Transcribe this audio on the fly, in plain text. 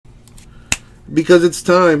because it's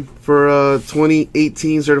time for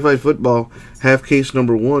 2018 Certified Football half case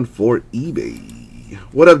number 1 for eBay.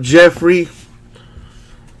 What up, Jeffrey?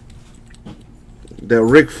 That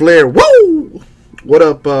Ric Flair. Woo! What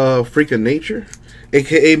up, Freakin' Nature?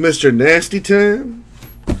 AKA Mr. Nasty Time.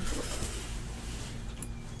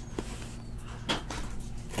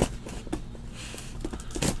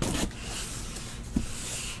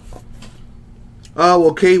 Oh,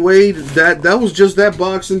 okay, Wade. That was just that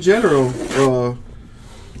box in general.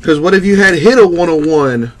 Because what if you had hit a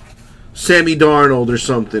 101 Sammy Darnold or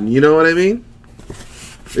something? You know what I mean?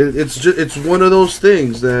 It's one of those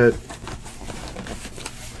things that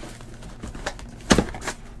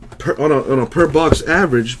on a per box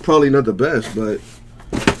average, probably not the best, but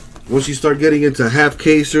once you start getting into half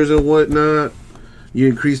casers and whatnot, you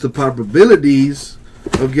increase the probabilities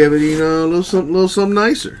of getting a little something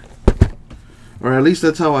nicer. Or at least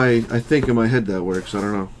that's how I think in my head that works. I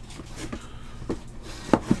don't know.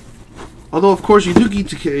 Although, of course, you do get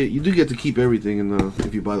to keep everything in the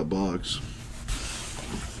if you buy the box.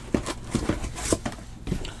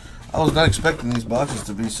 I was not expecting these boxes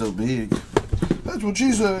to be so big. That's what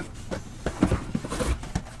she said.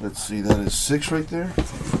 Let's see, that is 6 right there.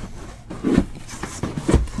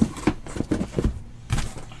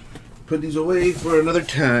 Put these away for another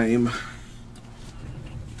time.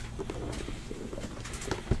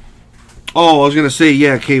 Oh, I was gonna say,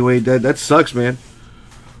 yeah, K-Wade, that sucks, man.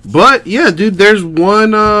 But yeah, dude, there's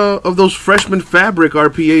one of those freshman fabric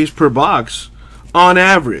RPAs per box on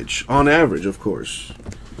average. On average, of course.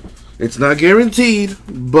 It's not guaranteed,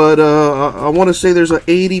 but I want to say there's an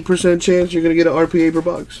 80% chance you're gonna get an RPA per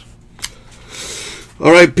box.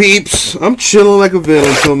 All right, peeps, I'm chilling like a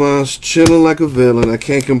villain, Tomas. Chilling like a villain. I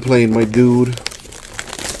can't complain, my dude.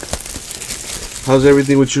 How's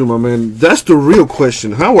everything with you, my man? That's the real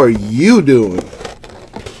question. How are you doing?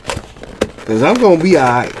 Because I'm going to be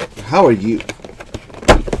alright. How are you?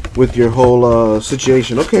 With your whole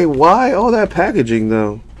situation. Okay, why all that packaging,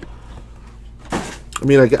 though? I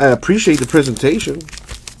mean, I appreciate the presentation.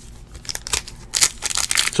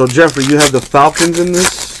 So, Jeffrey, you have the Falcons in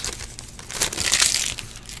this?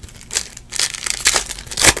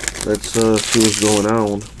 Let's see what's going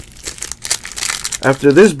on.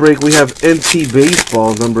 After this break, we have NT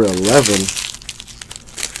Baseball, number 11.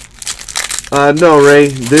 No, Ray.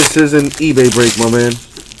 This is an eBay break, my man.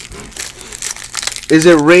 Is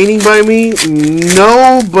it raining by me?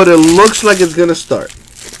 No, but it looks like it's going to start.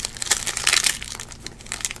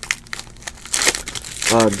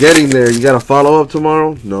 Getting there. You got a follow-up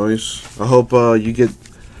tomorrow? Nice. I hope you get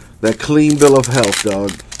that clean bill of health,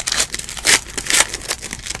 dog.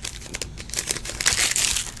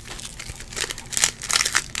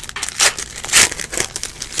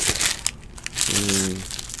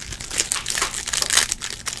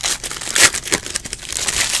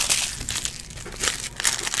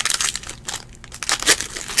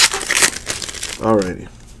 Alrighty.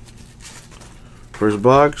 First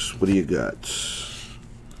box, what do you got?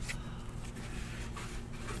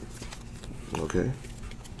 Okay.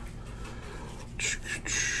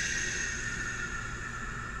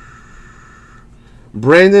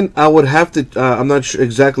 Brandon, I would have to, I'm not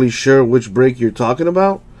exactly sure which break you're talking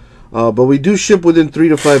about, but we do ship within 3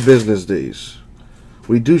 to 5 business days.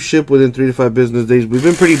 We do ship within 3 to 5 business days. We've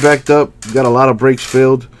been pretty backed up, got a lot of breaks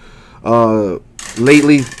filled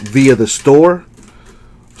lately via the store.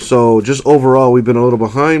 So just overall, we've been a little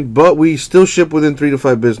behind, but we still ship within 3 to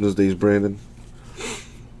 5 business days, Brandon.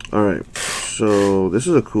 All right, so this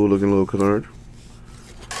is a cool looking little card.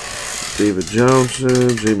 David Johnson,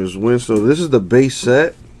 Jameis Winston. So this is the base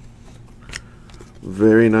set.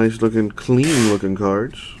 Very nice looking, clean looking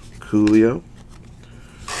cards. Coolio.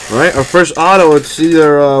 All right, our first auto. It's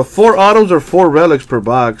either 4 autos or 4 relics per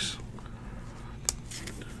box.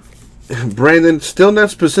 Brandon, still not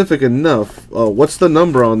specific enough. What's the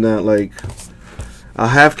number on that? Like a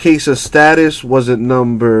half case of status? Was it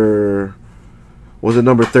number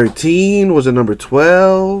 13? Was it number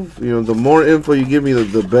 12? You know, the more info you give me,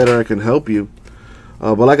 the better I can help you.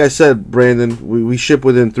 But like I said, Brandon, we ship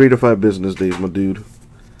within 3 to 5 business days, my dude.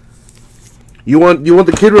 You want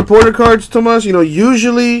the kid reporter cards, Tomas? You know,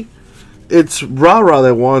 usually it's Rah-Rah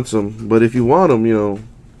that wants them, but if you want them, you know,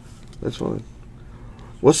 that's fine.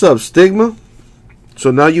 What's up, Stigma?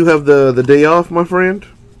 So now you have the day off, my friend?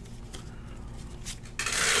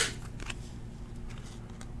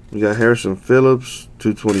 We got Harrison Phillips,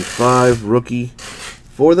 225, rookie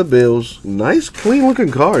for the Bills. Nice,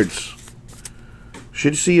 clean-looking cards.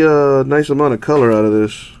 Should see a nice amount of color out of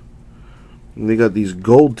this. And they got these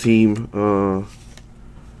gold team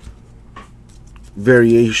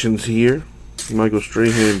variations here. Michael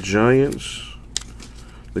Strahan, Giants.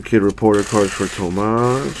 The Kid Reporter cards for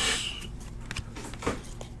Tomas.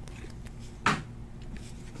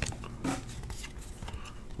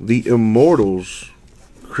 The Immortals,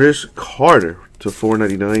 Chris Carter to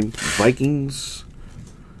 499 Vikings.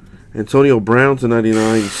 Antonio Brown to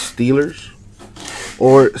 99 Steelers.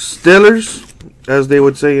 Or Stillers, as they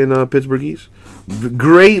would say in Pittsburghese.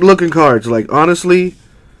 Great looking cards. Like, honestly,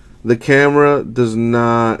 the camera does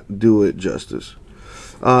not do it justice.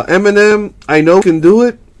 Eminem, I know can do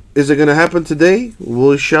it. Is it going to happen today?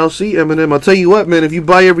 We shall see, Eminem. I'll tell you what, man. If you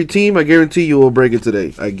buy every team, I guarantee you will break it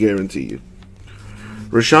today. I guarantee you.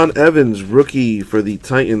 Rashaan Evans, rookie for the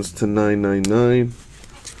Titans to 999.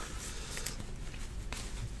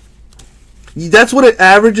 That's what it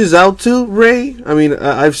averages out to, Ray. I mean,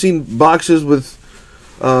 I've seen boxes with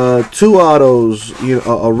 2 autos, you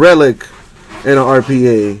know, a relic and an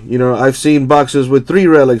RPA. You know, I've seen boxes with 3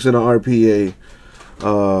 relics and an RPA.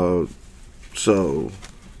 So,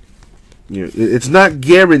 you know, it's not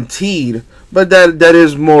guaranteed, but that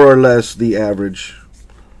is more or less the average.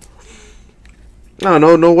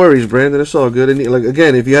 No worries, Brandon. It's all good. And like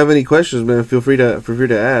again, if you have any questions, man, feel free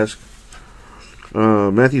to ask.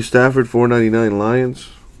 Matthew Stafford, 499 Lions.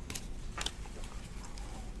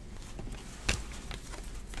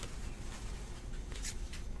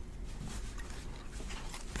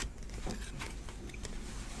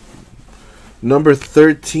 Number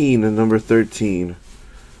 13 and number 13.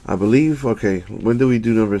 I believe, okay, when do we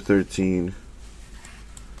do number 13?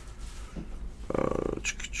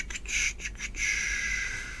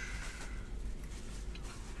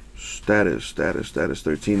 Status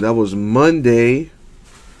 13. That was Monday,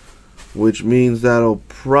 which means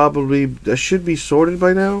that should be sorted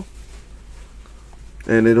by now.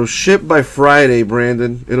 And it'll ship by Friday,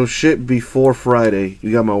 Brandon. It'll ship before Friday.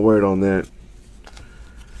 You got my word on that.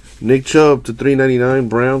 Nick Chubb to 399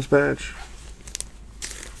 Browns patch.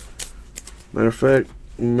 Matter of fact,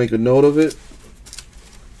 make a note of it.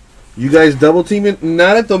 You guys double teaming?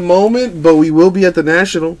 Not at the moment, but we will be at the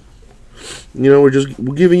National. You know, we're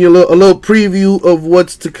giving you a little preview of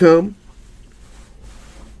what's to come.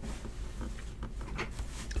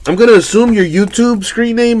 I'm gonna assume your YouTube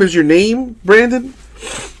screen name is your name, Brandon.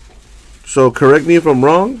 So correct me if I'm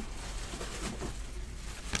wrong.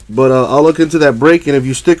 But I'll look into that break, and if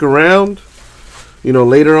you stick around, you know,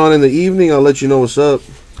 later on in the evening, I'll let you know what's up.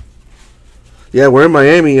 Yeah, we're in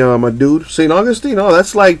Miami, my dude. St. Augustine? Oh,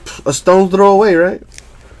 that's like a stone's throw away, right?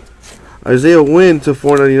 Isaiah Wynn to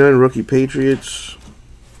 499 rookie Patriots.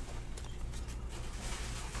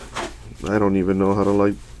 I don't even know how to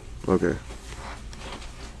like. Okay.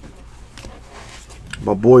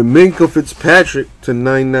 My boy Minkah Fitzpatrick to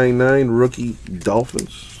 999 rookie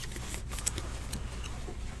Dolphins.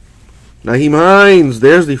 Naheem Hines,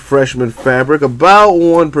 there's the freshman fabric. About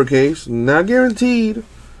 1 per case. Not guaranteed,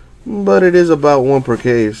 but it is about 1 per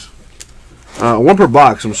case. 1 per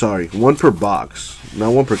box, I'm sorry. 1 per box.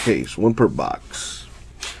 Not 1 per case. 1 per box.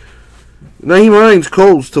 Naheem Hines,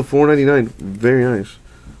 Colts to 499. Very nice.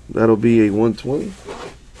 That'll be a 120.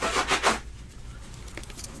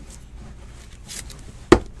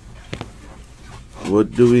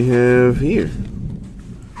 What do we have here?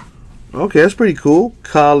 Okay, that's pretty cool.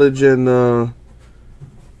 College and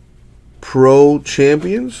pro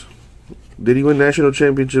champions. Did he win national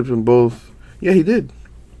championships in both? Yeah, he did.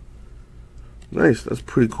 Nice. That's a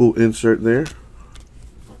pretty cool insert there.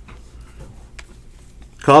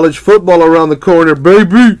 College football around the corner,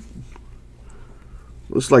 baby.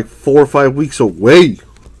 Looks like 4 or 5 weeks away.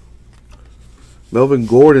 Melvin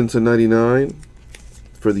Gordon to 99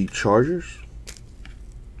 for the Chargers.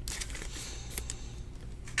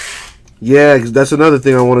 Yeah, that's another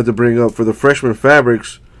thing I wanted to bring up for the freshman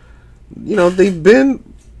fabrics. You know, they've been,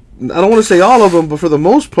 I don't want to say all of them, but for the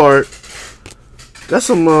most part, got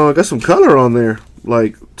some color on there,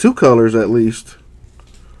 like 2 colors at least,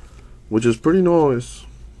 which is pretty nice.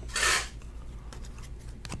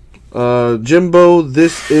 Jimbo,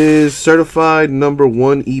 this is certified number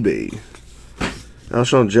 1 eBay.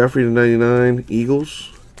 Alshon Jeffrey to 99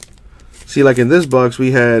 Eagles. See, like in this box,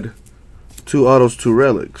 we had 2 autos, 2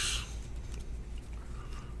 relics.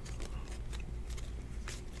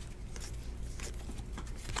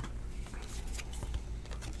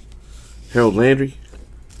 Harold Landry,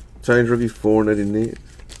 Titans rookie, 499.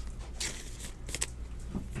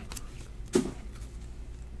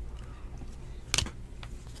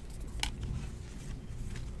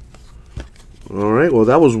 All right, well,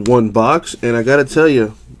 that was 1 box, and I gotta tell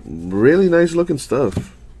you, really nice looking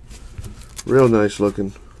stuff. Real nice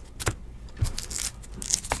looking.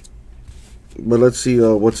 But let's see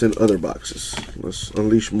what's in other boxes. Let's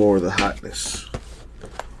unleash more of the hotness.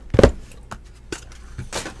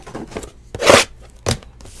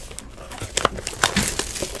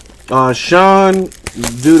 Sean,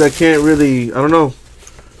 dude, I can't really, I don't know,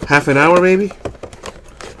 half an hour maybe?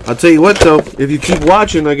 I'll tell you what though, if you keep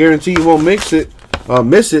watching, I guarantee you won't miss it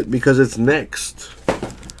because it's next.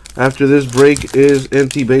 After this break is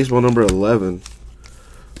NT Baseball number 11.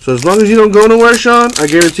 So as long as you don't go nowhere, Sean, I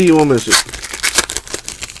guarantee you won't miss it.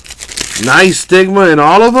 Nice stigma in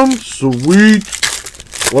all of them. Sweet.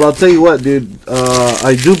 Well, I'll tell you what, dude.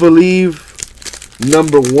 I do believe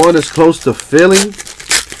number 1 is close to filling.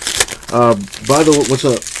 By the way, what's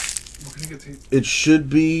up? It should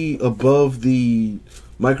be above the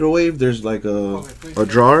microwave. There's like a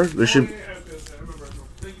drawer. There should.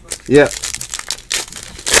 Yeah.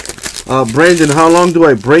 Brandon, how long do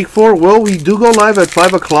I break for? Well, we do go live at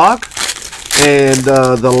 5 o'clock. And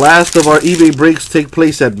the last of our eBay breaks take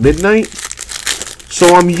place at midnight.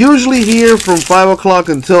 So I'm usually here from 5 o'clock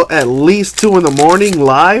until at least 2 in the morning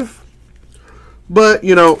live. But,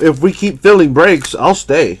 you know, if we keep filling breaks, I'll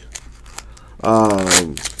stay.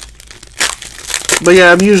 But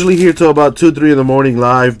yeah, I'm usually here till about 2, 3 in the morning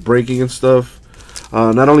live, breaking and stuff.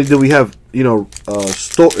 Not only do we have, you know,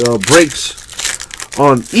 breaks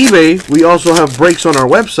on eBay, we also have breaks on our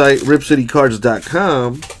website,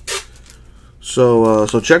 ripcitycards.com. So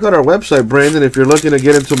check out our website, Brandon, if you're looking to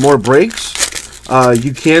get into more breaks.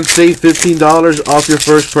 You can save $15 off your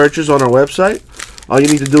first purchase on our website. All you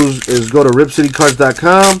need to do is go to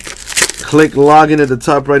ripcitycards.com, click login at the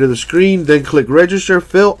top right of the screen, then click register,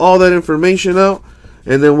 fill all that information out,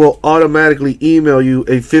 and then we'll automatically email you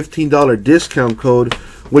a $15 discount code,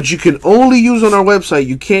 which you can only use on our website.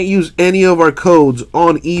 You can't use any of our codes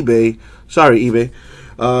on eBay. Sorry, eBay.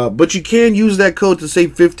 But you can use that code to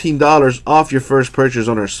save $15 off your first purchase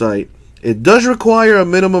on our site. It does require a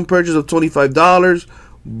minimum purchase of $25,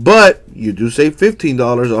 but you do save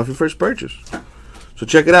 $15 off your first purchase. So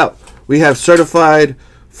check it out. We have certified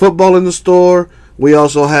football in the store. We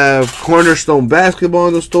also have Cornerstone basketball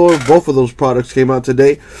in the store. Both of those products came out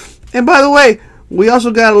today. And by the way, we also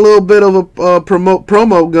got a little bit of a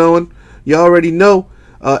promo going. You already know.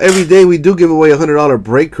 Every day we do give away a $100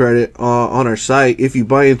 break credit on our site. If you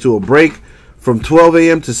buy into a break from 12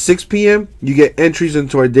 a.m. to 6 p.m., you get entries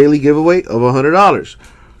into our daily giveaway of $100.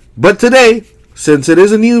 But today, since it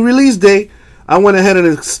is a new release day, I went ahead and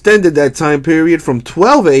extended that time period from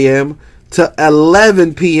 12 a.m. to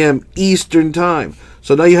 11 p.m. Eastern Time.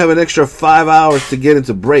 So now you have an extra 5 hours to get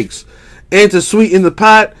into breaks. And to sweeten the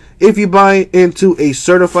pot, if you buy into a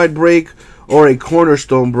certified break or a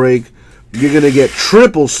Cornerstone break, you're going to get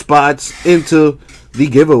triple spots into the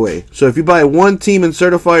giveaway. So if you buy one team in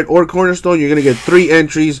certified or Cornerstone, you're going to get 3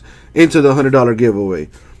 entries into the $100 giveaway.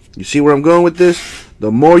 You see where I'm going with this? The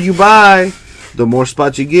more you buy, the more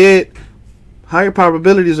spots you get, higher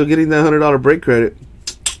probabilities of getting that $100 break credit.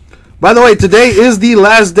 By the way, today is the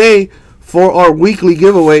last day for our weekly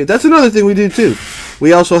giveaway. That's another thing we do too.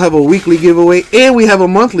 We also have a weekly giveaway and we have a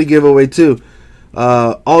monthly giveaway too.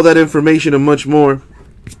 All that information and much more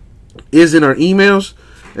is in our emails.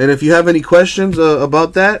 And if you have any questions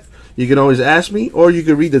about that, you can always ask me, or you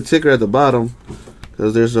can read the ticker at the bottom,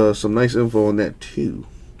 because there's some nice info on that too.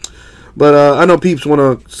 But I know peeps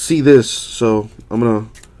want to see this, so I'm going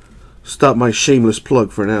to stop my shameless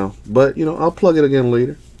plug for now. But, you know, I'll plug it again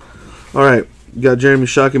later. All right, got Jeremy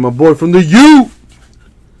Shockey, my boy from the U.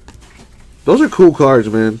 Those are cool cards,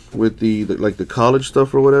 man, with the like the college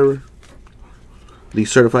stuff or whatever. The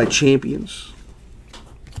certified champions.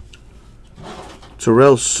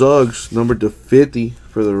 Terrell Suggs, numbered to 50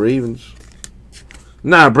 for the Ravens.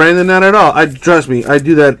 Nah, Brandon, not at all. Trust me, I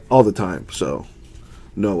do that all the time, so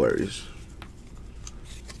no worries.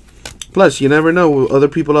 Plus, you never know. Other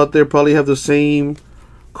people out there probably have the same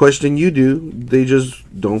question you do. They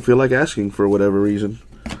just don't feel like asking for whatever reason.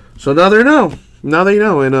 So now they know. Now they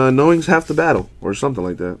know, and knowing's half the battle, or something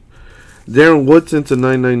like that. Darren Woodson to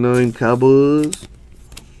 999 Cowboys.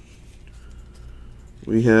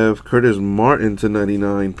 We have Curtis Martin to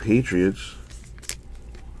 99 Patriots.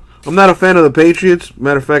 I'm not a fan of the Patriots.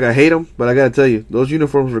 Matter of fact, I hate them. But I got to tell you, those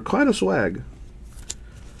uniforms were quite a swag.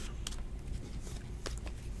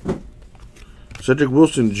 Cedric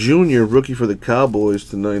Wilson Jr., rookie for the Cowboys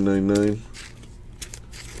to 999.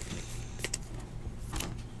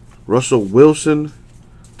 Russell Wilson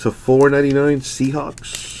to 499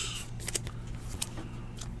 Seahawks.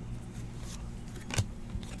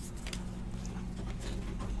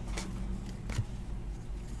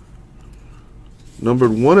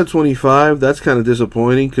 Numbered 1 to 25. That's kind of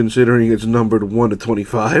disappointing considering it's numbered 1 to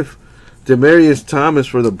 25. Demaryius Thomas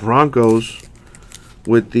for the Broncos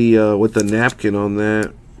with the napkin on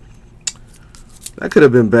that. That could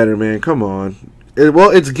have been better, man. Come on.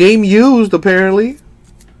 Well, it's game used apparently,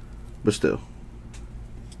 but still.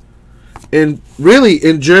 And really,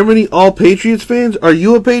 in Germany, all Patriots fans. Are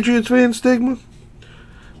you a Patriots fan, Stigma?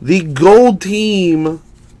 The gold team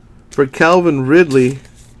for Calvin Ridley.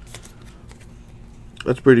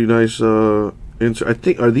 That's pretty nice. I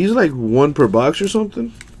think, are these like 1 per box or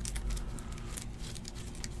something?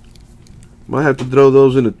 Might have to throw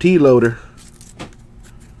those in a T-loader.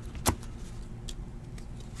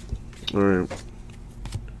 Alright.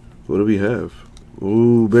 What do we have?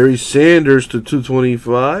 Ooh, Barry Sanders to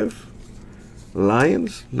 225.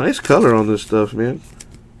 Lions. Nice color on this stuff, man.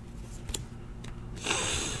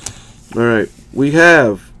 Alright. We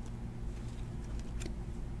have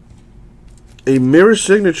a mirror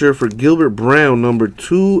signature for Gilbert Brown, number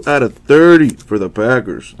 2 out of 30 for the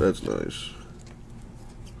Packers. That's nice.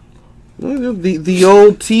 The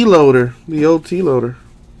old T-loader. The old T-loader.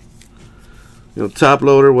 You know, top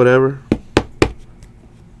loader, whatever.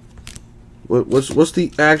 What's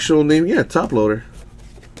the actual name? Yeah, top loader.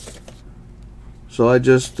 So I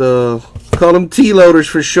just call them T-loaders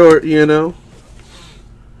for short, you know.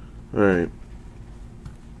 Alright.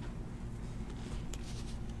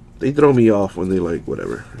 They throw me off when they like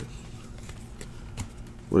whatever.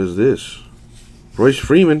 What is this? Royce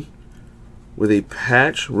Freeman with a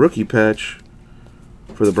patch, rookie patch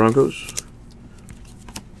for the Broncos.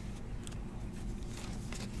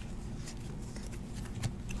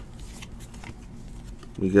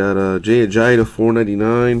 We got Jay Ajayi to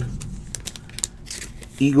 499.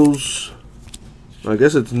 Eagles. I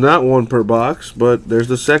guess it's not 1 per box, but there's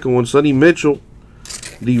the second one. Sonny Mitchell,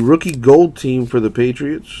 the rookie gold team for the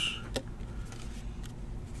Patriots.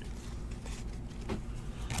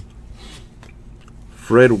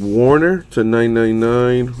 Fred Warner to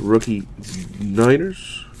 999, rookie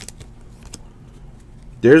Niners.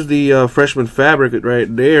 There's the freshman fabric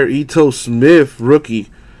right there. Ito Smith,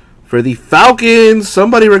 rookie for the Falcons.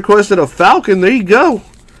 Somebody requested a Falcon. There you go.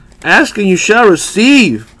 Ask and you shall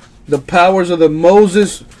receive. The powers of the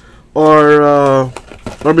Moses are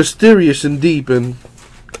mysterious and deep, and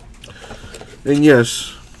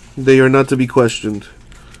yes, they are not to be questioned.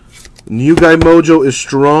 New guy mojo is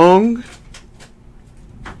strong.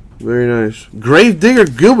 Very nice. Gravedigger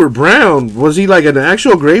Gilbert Brown. Was he like an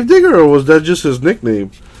actual gravedigger, or was that just his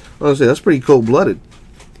nickname? Honestly, that's pretty cold-blooded.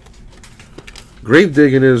 Grave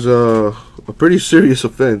digging is a pretty serious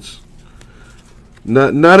offense.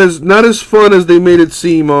 Not as fun as they made it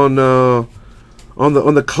seem on the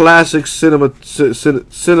classic cinematic,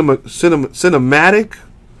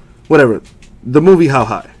 whatever, the movie How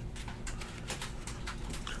High.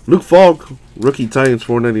 Luke Falk, rookie Titans,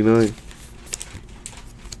 $4.99.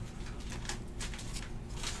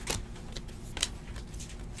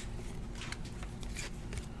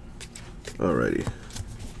 Alrighty.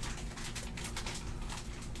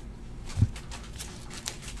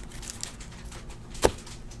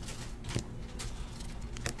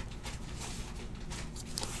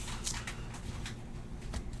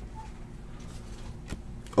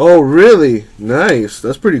 Oh, really? Nice.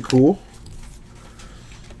 That's pretty cool.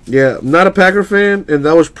 Yeah, I'm not a Packer fan, and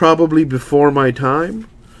that was probably before my time.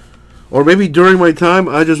 Or maybe during my time,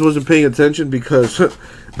 I just wasn't paying attention because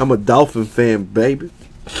I'm a Dolphin fan, baby.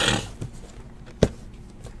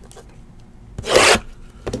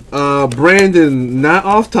 Brandon, not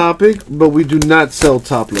off topic, but we do not sell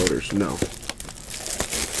top loaders. No.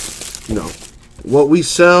 No. What we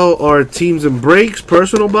sell are teams and breaks,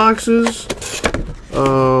 personal boxes.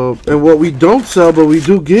 And what we don't sell, but we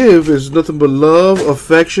do give, is nothing but love,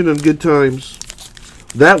 affection, and good times.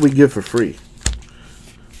 That we give for free.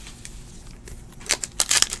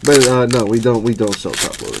 But no, we don't sell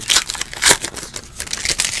top loaders.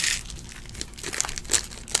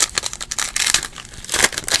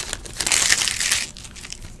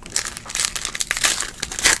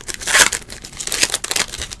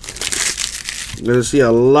 You're gonna see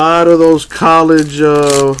a lot of those college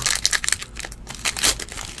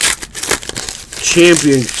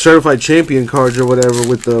certified champion cards or whatever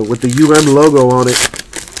with the UM logo on it.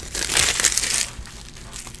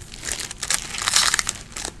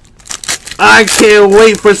 I can't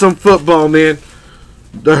wait for some football, man.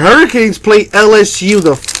 The Hurricanes play LSU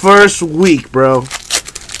the first week, bro.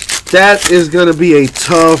 That is gonna be a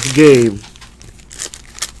tough game.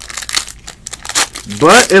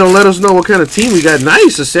 But it'll let us know what kind of team we got.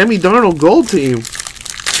 Nice, a Sammy Darnold gold team.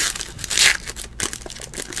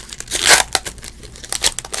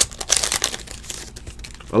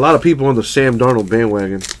 A lot of people on the Sam Darnold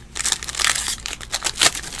bandwagon.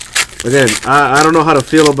 Again, I don't know how to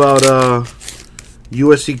feel about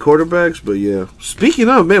USC quarterbacks, but yeah. Speaking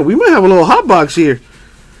of, man, we might have a little hot box here.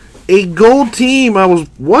 A gold team. I was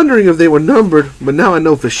wondering if they were numbered, but now I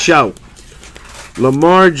know for sure.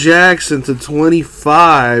 Lamar Jackson to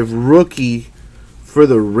 25, rookie for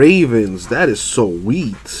the Ravens. That is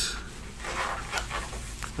sweet.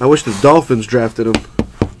 I wish the Dolphins drafted him.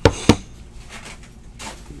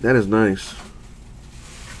 That is nice.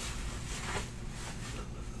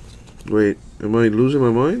 Wait, am I losing my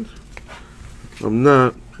mind? I'm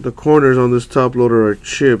not. The corners on this top loader are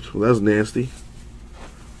chipped. Well, that's nasty.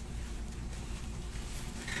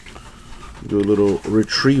 Do a little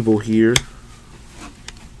retrieval here.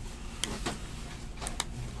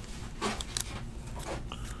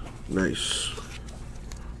 Nice.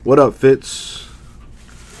 What up, Fitz?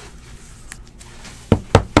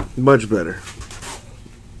 Much better.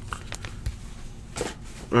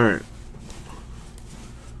 Alright.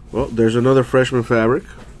 Well, there's another freshman fabric.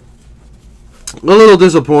 A little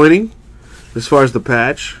disappointing as far as the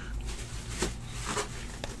patch.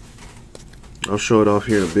 I'll show it off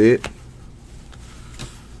here in a bit.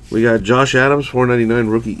 We got Josh Adams,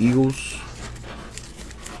 $4.99 rookie Eagles.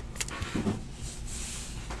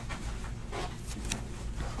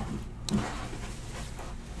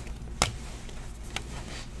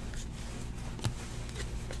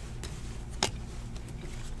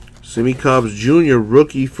 Sammy Cobbs Jr.,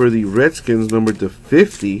 rookie for the Redskins, numbered to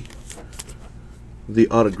 50. The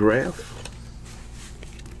autograph.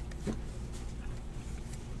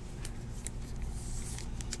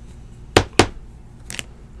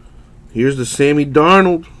 Here's the Sammy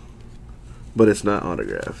Darnold, but it's not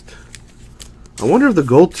autographed. I wonder if the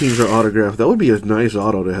gold teams are autographed. That would be a nice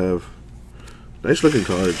auto to have. Nice looking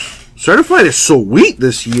cards. Certified is sweet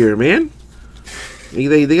this year, man.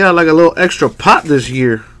 They got like a little extra pot this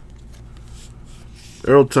year.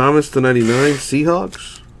 Earl Thomas to 99,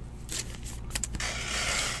 Seahawks.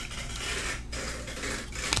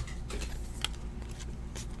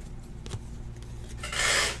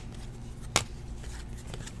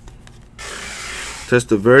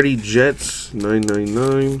 Testaverde, Jets,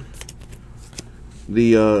 $9.99.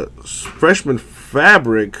 The freshman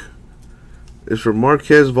fabric is for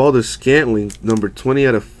Marquez Valdes-Scantling, number 20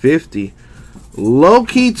 out of 50.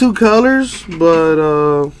 Low-key 2 colors,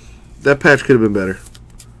 but that patch could have been better.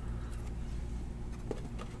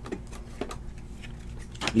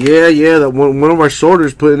 Yeah, that one of our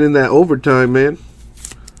sorters putting in that overtime, man.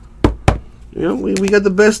 You know, we got the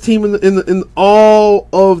best team in all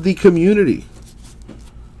of the community.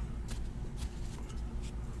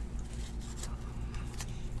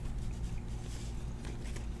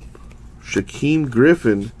 Shaquem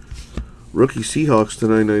Griffin, rookie Seahawks to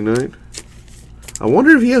 $9.99. I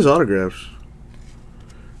wonder if he has autographs.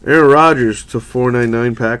 Aaron Rodgers to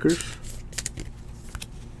 $4.99 Packers.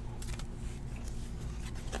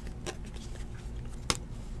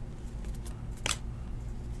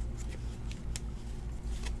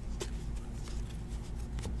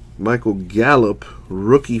 Michael Gallup,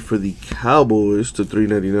 rookie for the Cowboys to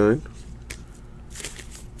 $3.99.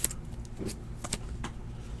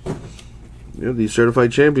 Yeah, the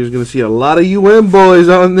certified champion is going to see a lot of UM boys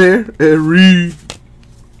on there. And read.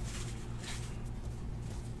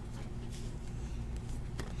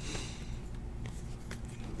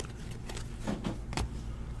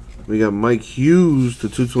 We got Mike Hughes to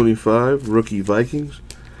 225, rookie Vikings.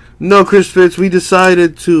 No, Chris Fitz, we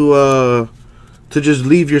decided to just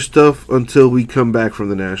leave your stuff until we come back from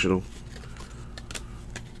the National.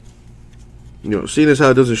 You know, seeing as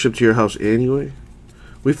how it doesn't ship to your house anyway,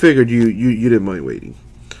 we figured you didn't mind waiting.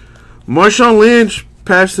 Marshawn Lynch,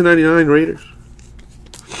 patch to 99 Raiders.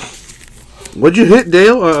 What'd you hit,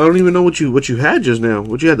 Dale? I don't even know what you had just now.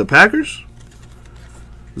 What you had, the Packers?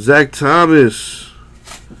 Zach Thomas.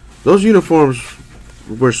 Those uniforms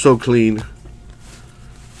were so clean.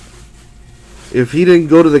 If he didn't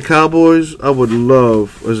go to the Cowboys, I would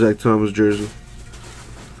love a Zach Thomas jersey.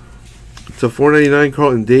 It's a $4.99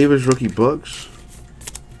 Carlton Davis, rookie Bucks.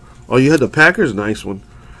 Oh, you had the Packers? Nice one.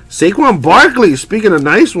 Saquon Barkley, speaking of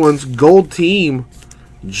nice ones, gold team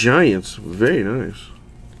Giants. Very nice.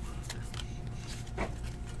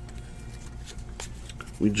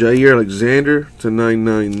 We Jair Alexander to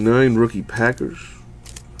 $9.99, rookie Packers.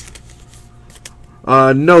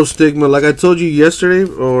 No, Stigma. Like I told you yesterday,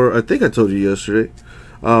 or I think I told you yesterday,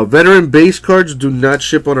 veteran base cards do not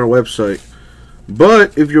ship on our website.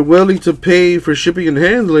 But if you're willing to pay for shipping and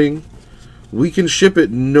handling, we can ship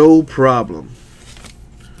it no problem.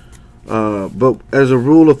 But as a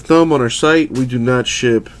rule of thumb on our site, we do not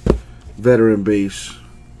ship veteran base.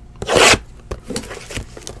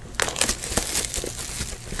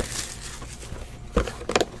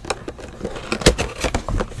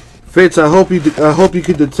 Fitz, I hope you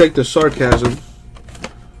could detect the sarcasm.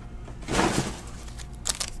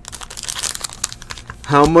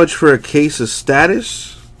 How much for a case of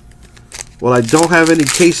status? Well, I don't have any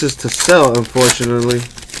cases to sell, unfortunately.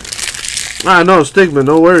 No, Stigma,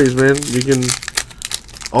 no worries, man. You can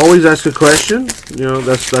always ask a question. You know,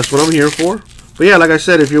 that's what I'm here for. But yeah, like I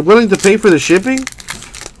said, if you're willing to pay for the shipping,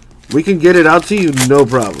 we can get it out to you, no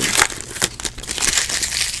problem.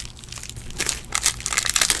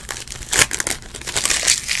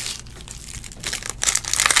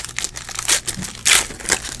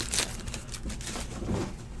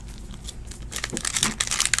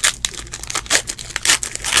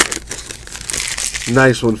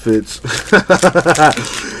 Nice one, Fitz.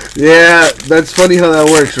 Yeah, that's funny how that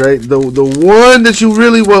works, right? The one that you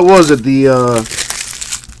really, what was it? The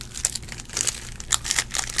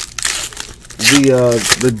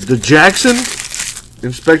Jackson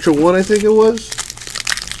in Spectral 1, I think it was.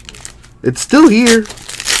 It's still here,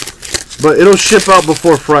 but it'll ship out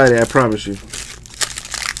before Friday, I promise you.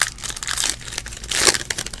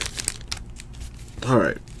 All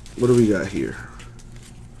right, what do we got here?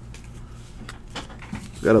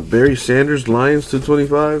 Got a Barry Sanders Lions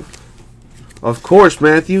 225. Of course,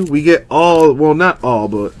 Matthew, we get all, well, not all,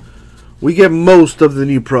 but we get most of the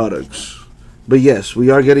new products. But yes,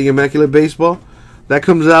 we are getting Immaculate Baseball. That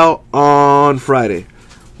comes out on Friday.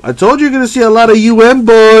 I told you you're going to see a lot of UM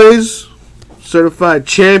boys. Certified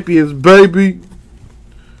champions, baby.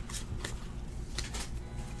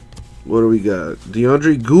 What do we got?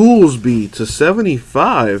 DeAndre Goolsby to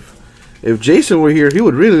 75. If Jason were here, he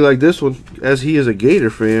would really like this one, as he is a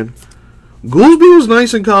Gator fan. Goolsby was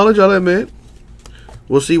nice in college, I'll admit.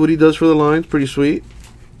 We'll see what he does for the Lions. Pretty sweet.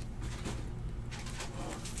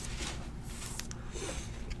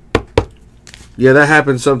 Yeah, that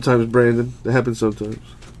happens sometimes, Brandon. That happens sometimes.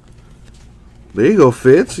 There you go,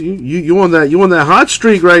 Fitz. You on that hot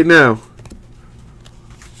streak right now.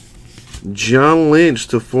 John Lynch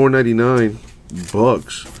to 499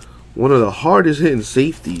 bucks. One of the hardest hitting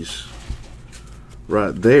safeties.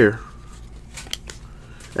 Right there.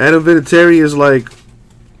 Adam Vinatieri is like,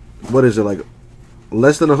 what is it, like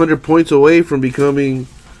less than 100 points away from becoming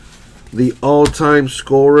the all-time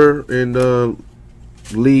scorer in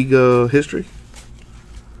league history.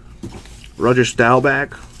 Roger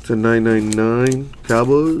Staubach to 999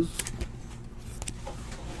 Cowboys.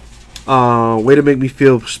 Way to make me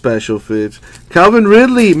feel special, Fitz. Calvin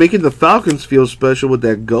Ridley making the Falcons feel special with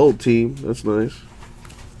that gold team. That's nice.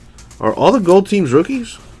 Are all the gold teams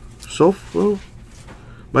rookies? So, well,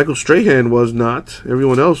 Michael Strahan was not.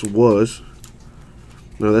 Everyone else was.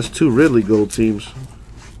 No, that's 2 Ridley gold teams.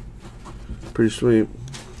 Pretty sweet.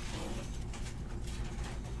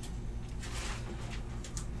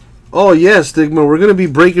 Oh, yeah, Stigma. We're going to be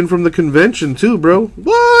breaking from the convention, too, bro.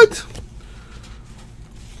 What?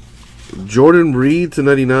 Jordan Reed to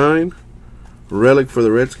 99. Relic for the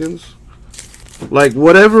Redskins. Like,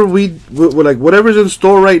 whatever whatever's in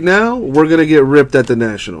store right now, we're going to get ripped at the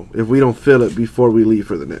National if we don't fill it before we leave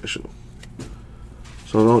for the National.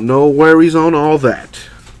 So no worries on all that.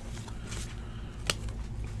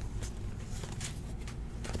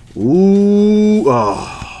 Ooh,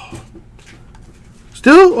 oh.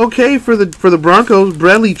 Still okay for the Broncos.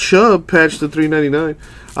 Bradley Chubb patched to 399.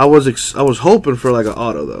 I was hoping for like an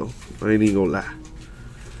auto though. I ain't even gonna lie.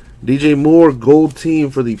 DJ Moore gold team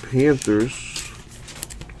for the Panthers.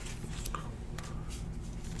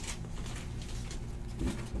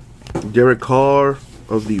 Derek Carr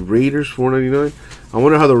of the Raiders, $4.99. I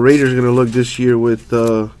wonder how the Raiders are gonna look this year with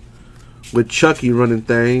Chucky running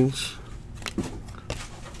things.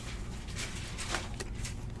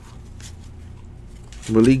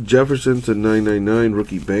 Malik Jefferson to 999,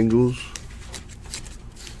 rookie Bengals.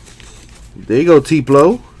 There you go,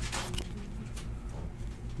 T-Plo.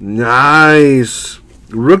 Nice.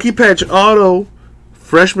 Rookie patch auto,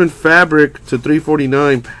 freshman fabric to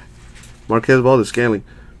 349. Marquez Valdes-Scantling.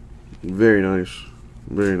 Very nice.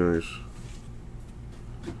 Very nice.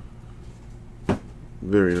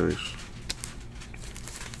 Very nice.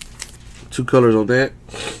 2 colors on that.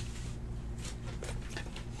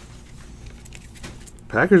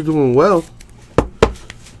 Packers doing well.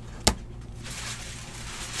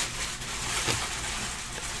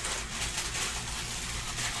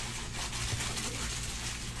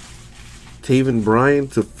 Taven Bryan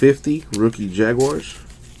to 50, rookie Jaguars.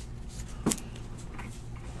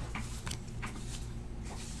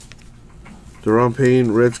 Deron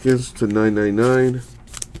Payne, Redskins to 999.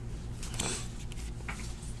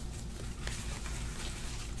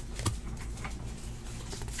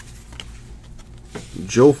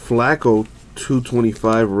 Joe Flacco,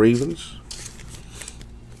 225, Ravens.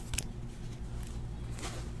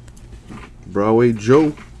 Broadway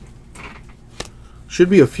Joe. Should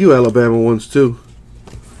be a few Alabama ones too.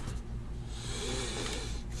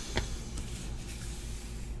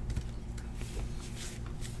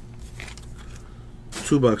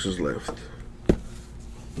 2 boxes left.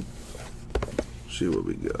 See what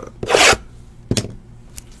we got.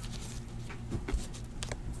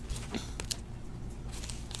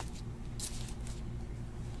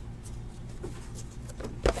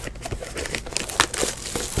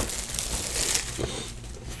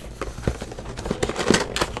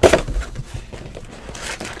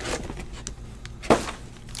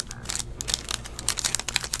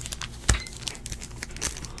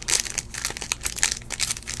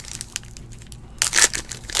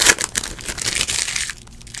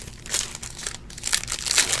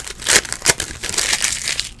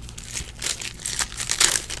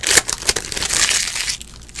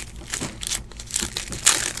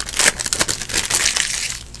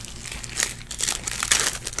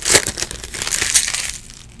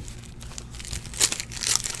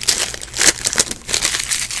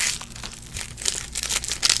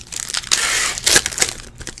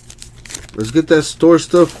 Let's get that store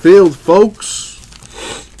stuff filled, folks.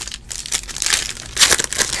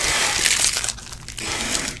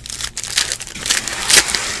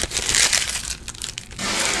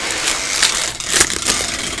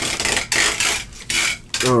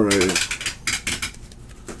 All right.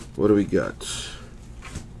 What do we got?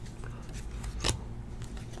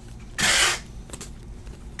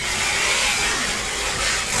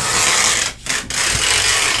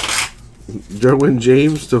 Derwin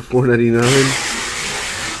James to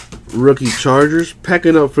 499. Rookie Chargers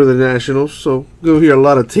packing up for the Nationals, so go hear a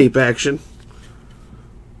lot of tape action.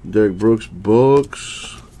 Derek Brooks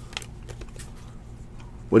books.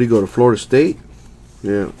 What do you go to Florida State?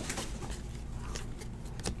 Yeah.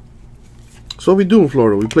 So we do in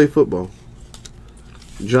Florida. We play football.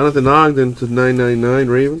 Jonathan Ogden to 999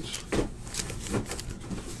 Ravens.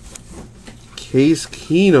 Case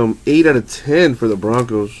Keenum 8 out of 10 for the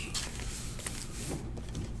Broncos.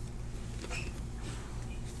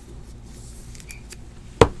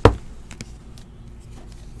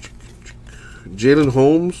 Jalen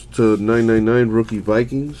Holmes to 999 rookie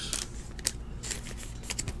Vikings.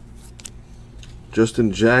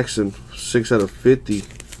 Justin Jackson 6 out of 50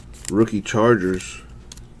 rookie Chargers.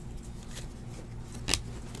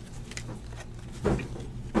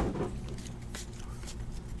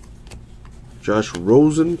 Josh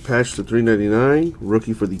Rosen patched to 399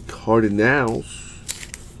 rookie for the Cardinals.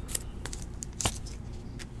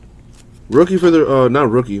 Rookie for the not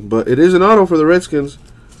rookie, but it is an auto for the Redskins.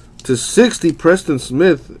 To 60, Preston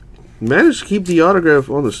Smith managed to keep the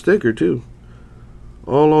autograph on the sticker too.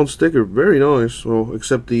 All on sticker, very nice. Well,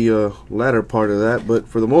 except the latter part of that, but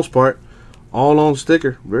for the most part, all on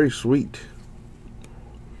sticker, very sweet.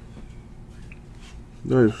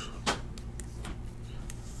 Nice.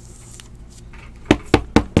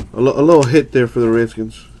 A little hit there for the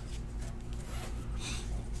Redskins.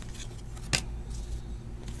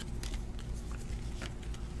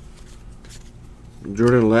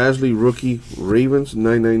 Jordan Lasley, rookie Ravens,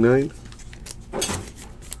 999.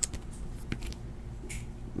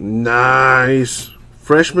 Nice.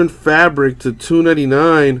 Freshman fabric to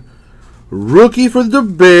 299. Rookie for the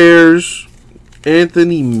Bears,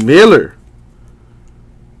 Anthony Miller.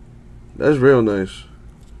 That's real nice.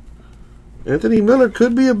 Anthony Miller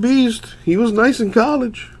could be a beast. He was nice in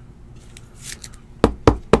college.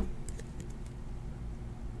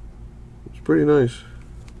 It's pretty nice.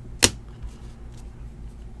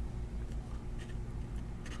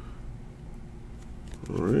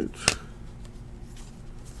 All right.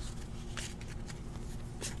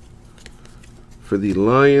 For the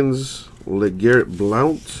Lions, LeGarrette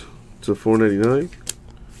Blount to 499.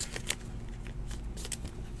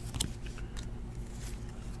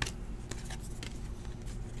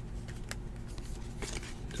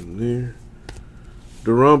 In there.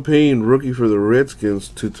 Deron Payne, rookie for the Redskins,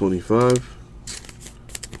 225.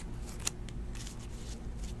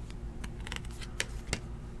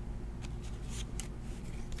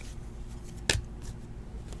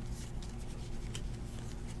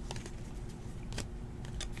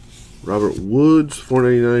 Robert Woods,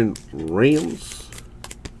 499 Rams.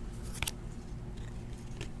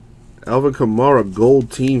 Alvin Kamara,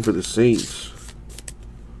 gold team for the Saints.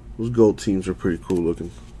 Those gold teams are pretty cool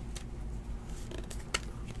looking.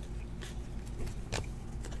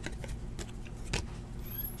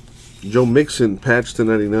 Joe Mixon, patch to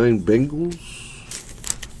 99 Bengals.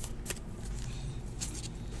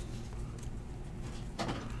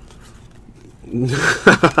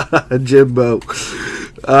 Jimbo.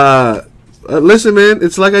 Listen, man,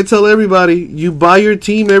 it's like I tell everybody, you buy your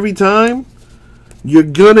team every time, you're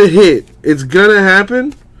gonna hit. It's gonna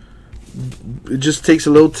happen. It just takes a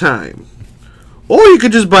little time. Or you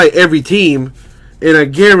could just buy every team and I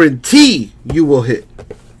guarantee you will hit.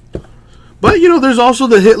 But, you know, there's also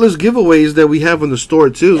the hitless giveaways that we have in the store,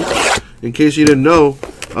 too. In case you didn't know,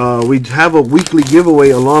 we have a weekly giveaway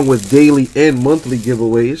along with daily and monthly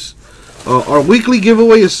giveaways. Our weekly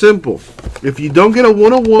giveaway is simple. If you don't get a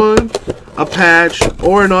 101, a patch,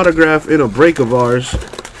 or an autograph in a break of ours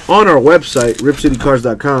on our website,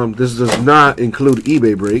 ripcitycards.com, this does not include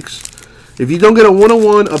eBay breaks. If you don't get a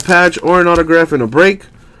 101, a patch, or an autograph in a break,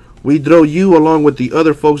 we throw you, along with the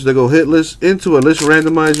other folks that go hitless, into a list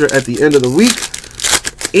randomizer at the end of the week.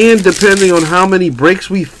 And depending on how many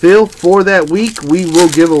breaks we fill for that week, we will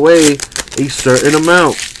give away a certain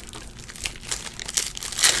amount.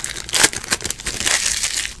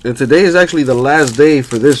 And today is actually the last day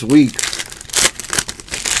for this week.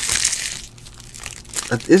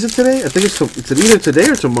 Is it today? I think it's either today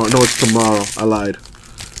or tomorrow. No, it's tomorrow. I lied.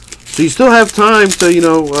 So you still have time to, you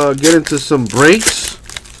know, get into some breaks.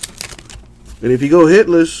 And if you go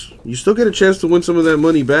hitless, you still get a chance to win some of that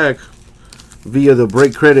money back via the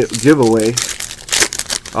break credit giveaway.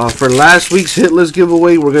 For last week's hitless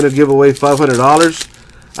giveaway, we're going to give away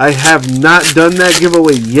 $500. I have not done that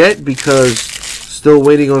giveaway yet because still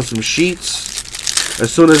waiting on some sheets.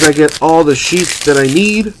 As soon as I get all the sheets that I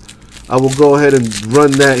need, I will go ahead and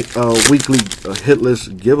run that weekly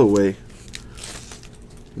hitless giveaway.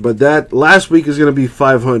 But that last week is going to be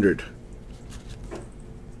 $500.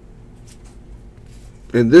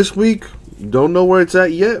 And this week, don't know where it's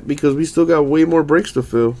at yet because we still got way more breaks to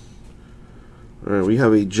fill. Alright, we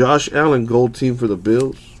have a Josh Allen gold team for the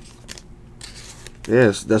Bills.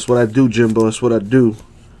 Yes, that's what I do, Jimbo. That's what I do.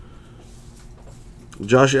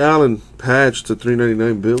 Josh Allen patch to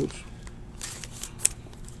 $3.99 Bills.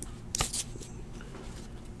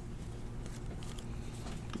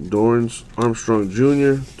 Dorrance Armstrong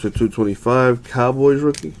Jr. to $2.25 Cowboys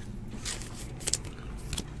rookie.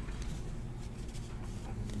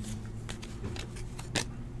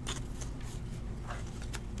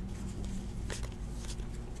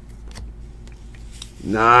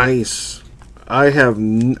 Nice. I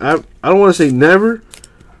don't want to say never,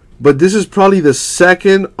 but this is probably the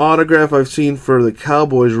second autograph I've seen for the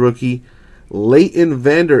Cowboys rookie, Leighton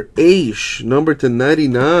Vander Esch, number to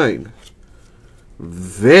 99.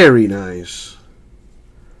 Very nice.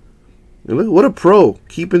 And look, what a pro,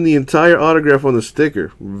 keeping the entire autograph on the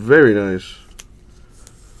sticker. Very nice.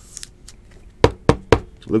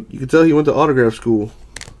 Look, you can tell he went to autograph school.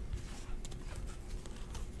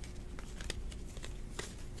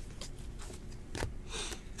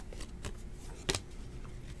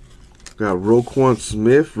 Got Roquan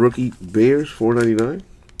Smith, rookie Bears, $4.99.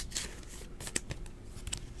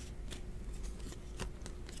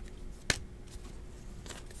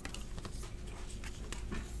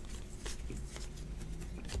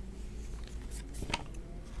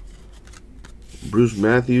 Bruce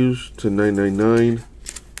Matthews to $9.99.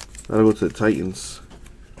 That'll go to the Titans.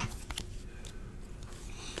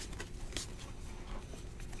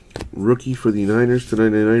 Rookie for the Niners to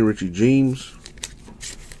 $9.99, Richie James.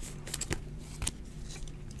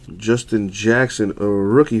 Justin Jackson, a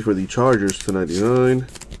rookie for the Chargers to $99.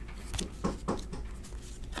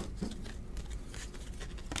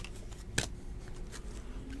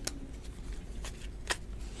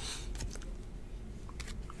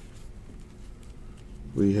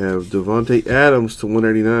 We have Devontae Adams to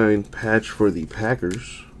 $199, patch for the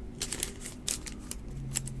Packers.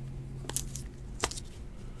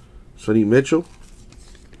 Sonny Mitchell,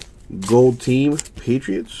 gold team,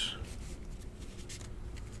 Patriots.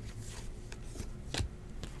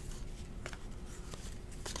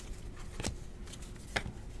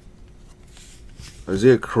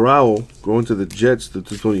 Isaiah Crowell going to the Jets to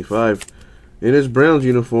 $225 in his Browns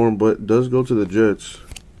uniform, but does go to the Jets.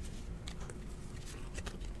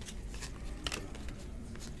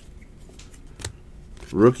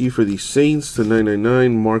 Rookie for the Saints to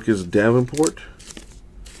 $9.99, Marcus Davenport.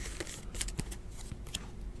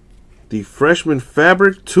 The freshman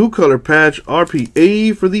fabric two-color patch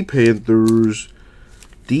RPA for the Panthers,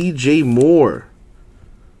 DJ Moore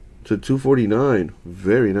to $249.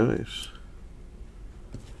 Very nice.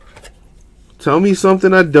 Tell me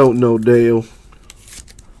something I don't know, Dale.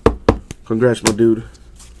 Congrats, my dude.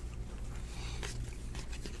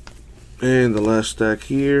 And the last stack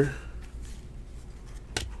here.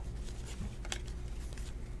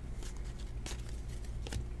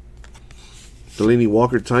 Delaney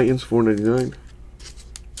Walker, Titans, $4.99.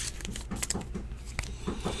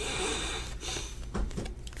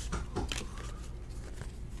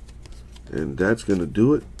 And that's going to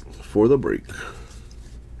do it for the break.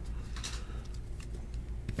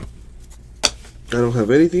 I don't have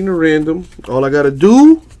anything to random. All I got to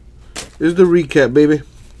do is the recap, baby.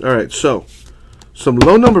 All right, so some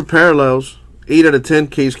low number parallels. 8 out of 10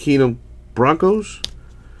 Case Keenum Broncos.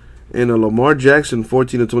 And a Lamar Jackson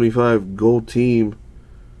 14 of 25 gold team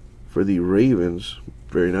for the Ravens.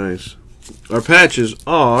 Very nice. Our patches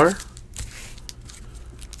are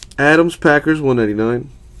Adams Packers 199.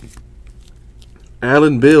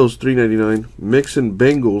 Allen Bills 399. Mixon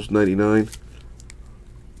Bengals 99.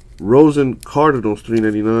 Rosen Cardinals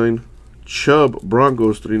 399. Chubb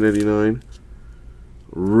Broncos 399.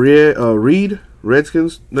 Reed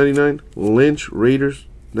Redskins 99. Lynch Raiders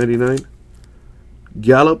 99.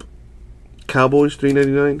 Gallup Cowboys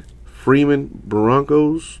 399. Freeman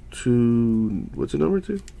Broncos to what's the number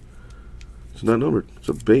to? It's not numbered. It's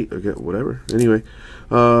a bait. I get whatever. Anyway,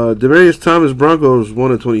 Demarius Thomas Broncos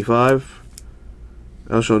 1 of 25.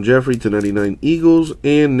 Alshon Jeffrey to 99 Eagles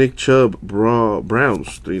and Nick Chubb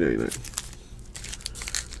Browns 399.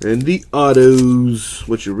 And the autos,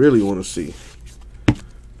 what you really want to see.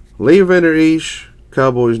 Leigh Vander Esch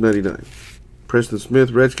Cowboys 99. Preston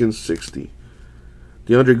Smith Redskins 60.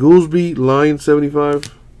 DeAndre Goolsby, Lions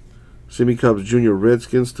 75. Sammy Cobbs Jr.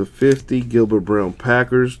 Redskins to 50. Gilbert Brown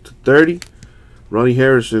Packers to 30. Ronnie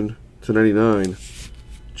Harrison to 99.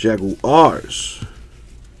 Jaguars.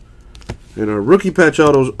 And our rookie patch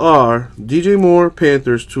autos are DJ Moore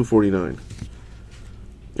Panthers 249.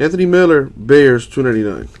 Anthony Miller Bears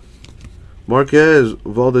 299. Marquez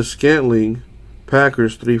Valdez Scantling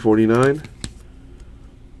Packers 349.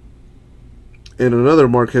 And another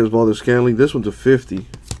Marquez Valdez Scantling, this one to 50.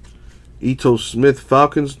 Ito Smith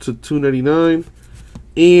Falcons to 299.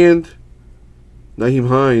 And Nyheim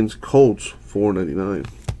Hines Colts 499.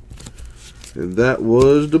 And that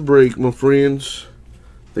was the break, my friends.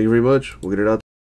 Thank you very much. We'll get it out.